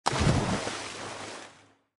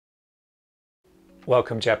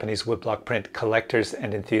Welcome Japanese woodblock print collectors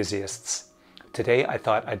and enthusiasts. Today I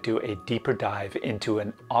thought I'd do a deeper dive into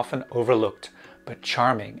an often overlooked but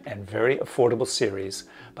charming and very affordable series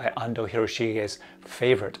by Ando Hiroshige's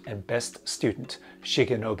favorite and best student,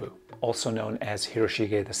 Shigenobu, also known as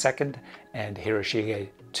Hiroshige II and Hiroshige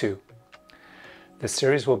II. The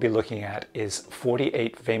series we'll be looking at is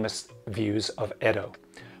 48 Famous Views of Edo,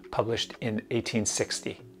 published in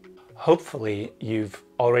 1860. Hopefully you've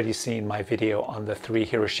already seen my video on the three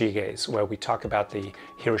Hiroshiges where we talk about the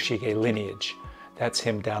Hiroshige lineage. That's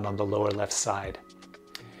him down on the lower left side.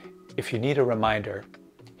 If you need a reminder,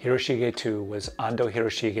 Hiroshige II was Ando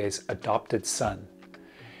Hiroshige's adopted son,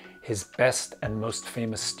 his best and most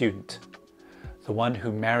famous student, the one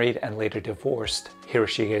who married and later divorced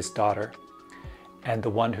Hiroshige's daughter, and the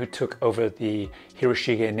one who took over the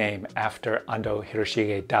Hiroshige name after Ando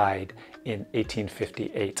Hiroshige died in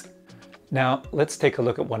 1858. Now, let's take a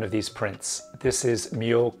look at one of these prints. This is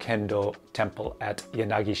Myo-Kendo Temple at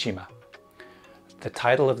Yanagishima. The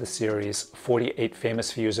title of the series, 48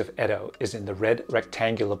 Famous Views of Edo, is in the red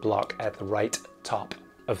rectangular block at the right top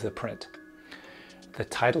of the print. The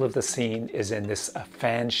title of the scene is in this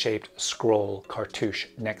fan-shaped scroll cartouche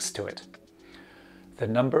next to it. The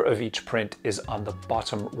number of each print is on the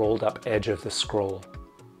bottom rolled-up edge of the scroll.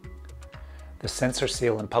 The censor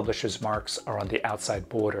seal and publisher's marks are on the outside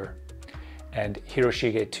border, and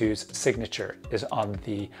Hiroshige II's signature is on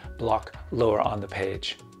the block lower on the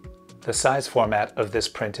page. The size format of this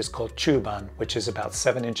print is called chuban, which is about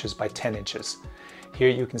 7 inches by 10 inches. Here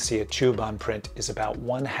you can see a chuban print is about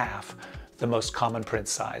 1/2 the most common print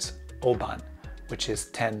size, oban, which is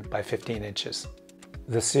 10 by 15 inches.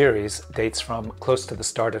 The series dates from close to the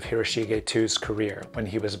start of Hiroshige II's career, when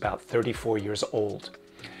he was about 34 years old.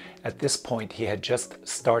 At this point, he had just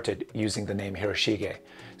started using the name Hiroshige,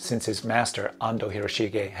 since his master, Ando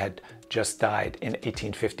Hiroshige, had just died in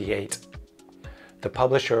 1858. The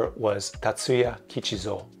publisher was Tatsuya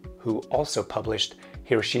Kichizo, who also published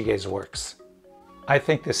Hiroshige's works. I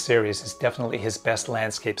think this series is definitely his best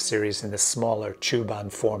landscape series in the smaller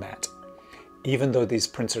chuban format. Even though these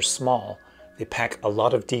prints are small, they pack a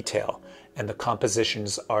lot of detail and the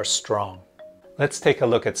compositions are strong. Let's take a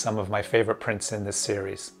look at some of my favorite prints in this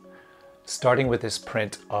series, starting with this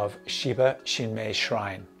print of Shiba Shinmei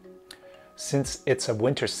Shrine. Since it's a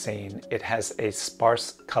winter scene, it has a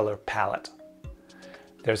sparse color palette.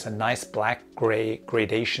 There's a nice black-gray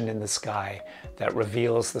gradation in the sky that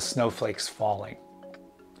reveals the snowflakes falling.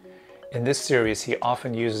 In this series, he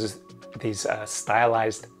often uses these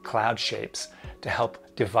stylized cloud shapes to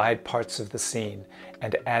help divide parts of the scene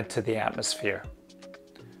and add to the atmosphere.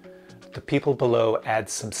 The people below add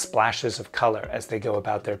some splashes of color as they go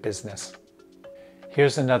about their business.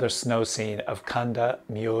 Here's another snow scene of Kanda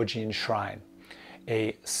Myojin Shrine,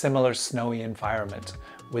 a similar snowy environment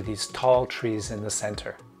with these tall trees in the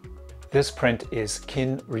center. This print is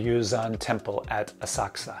Kin Ryuzan Temple at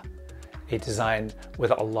Asakusa, a design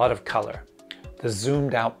with a lot of color. The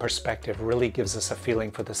zoomed out perspective really gives us a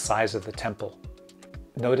feeling for the size of the temple.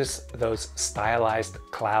 Notice those stylized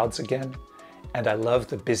clouds again? And I love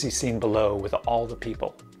the busy scene below with all the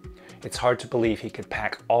people. It's hard to believe he could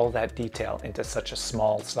pack all that detail into such a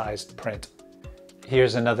small-sized print.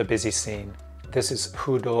 Here's another busy scene. This is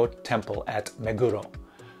Fudo Temple at Meguro,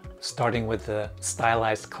 starting with the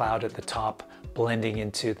stylized cloud at the top, blending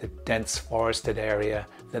into the dense forested area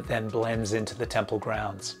that then blends into the temple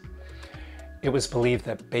grounds. It was believed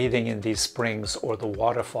that bathing in these springs or the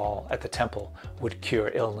waterfall at the temple would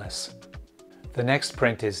cure illness. The next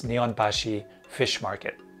print is Nihonbashi Fish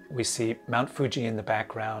Market. We see Mount Fuji in the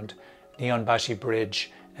background, Nihonbashi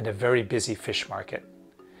Bridge, and a very busy fish market.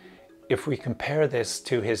 If we compare this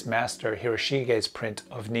to his master Hiroshige's print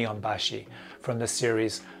of Nihonbashi from the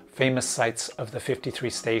series Famous Sights of the 53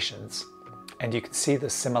 Stations, and you can see the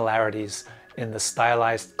similarities in the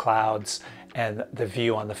stylized clouds and the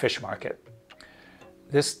view on the fish market.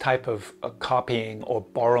 This type of copying or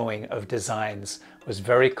borrowing of designs was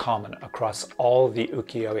very common across all the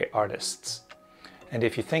ukiyo-e artists. And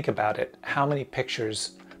if you think about it, how many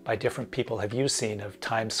pictures by different people have you seen of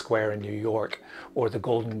Times Square in New York or the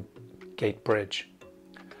Golden Gate Bridge?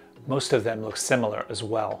 Most of them look similar as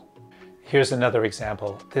well. Here's another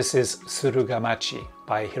example. This is Surugamachi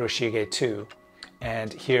by Hiroshige II,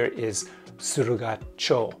 and here is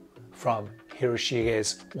Suruga-cho from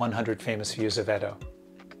Hiroshige's 100 Famous Views of Edo.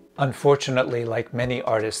 Unfortunately, like many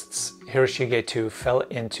artists, Hiroshige II fell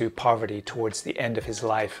into poverty towards the end of his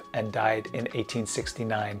life and died in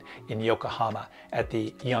 1869 in Yokohama at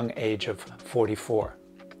the young age of 44.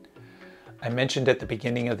 I mentioned at the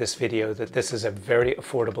beginning of this video that this is a very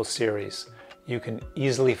affordable series. you can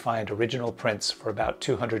easily find original prints for about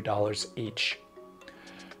 $200 each.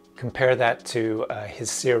 Compare that to his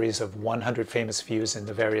series of 100 famous views in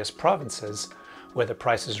the various provinces, where the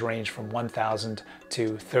prices range from $1,000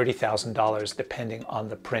 to $30,000 depending on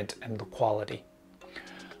the print and the quality.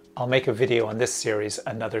 I'll make a video on this series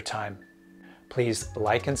another time. Please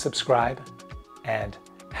like and subscribe, and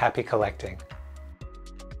happy collecting!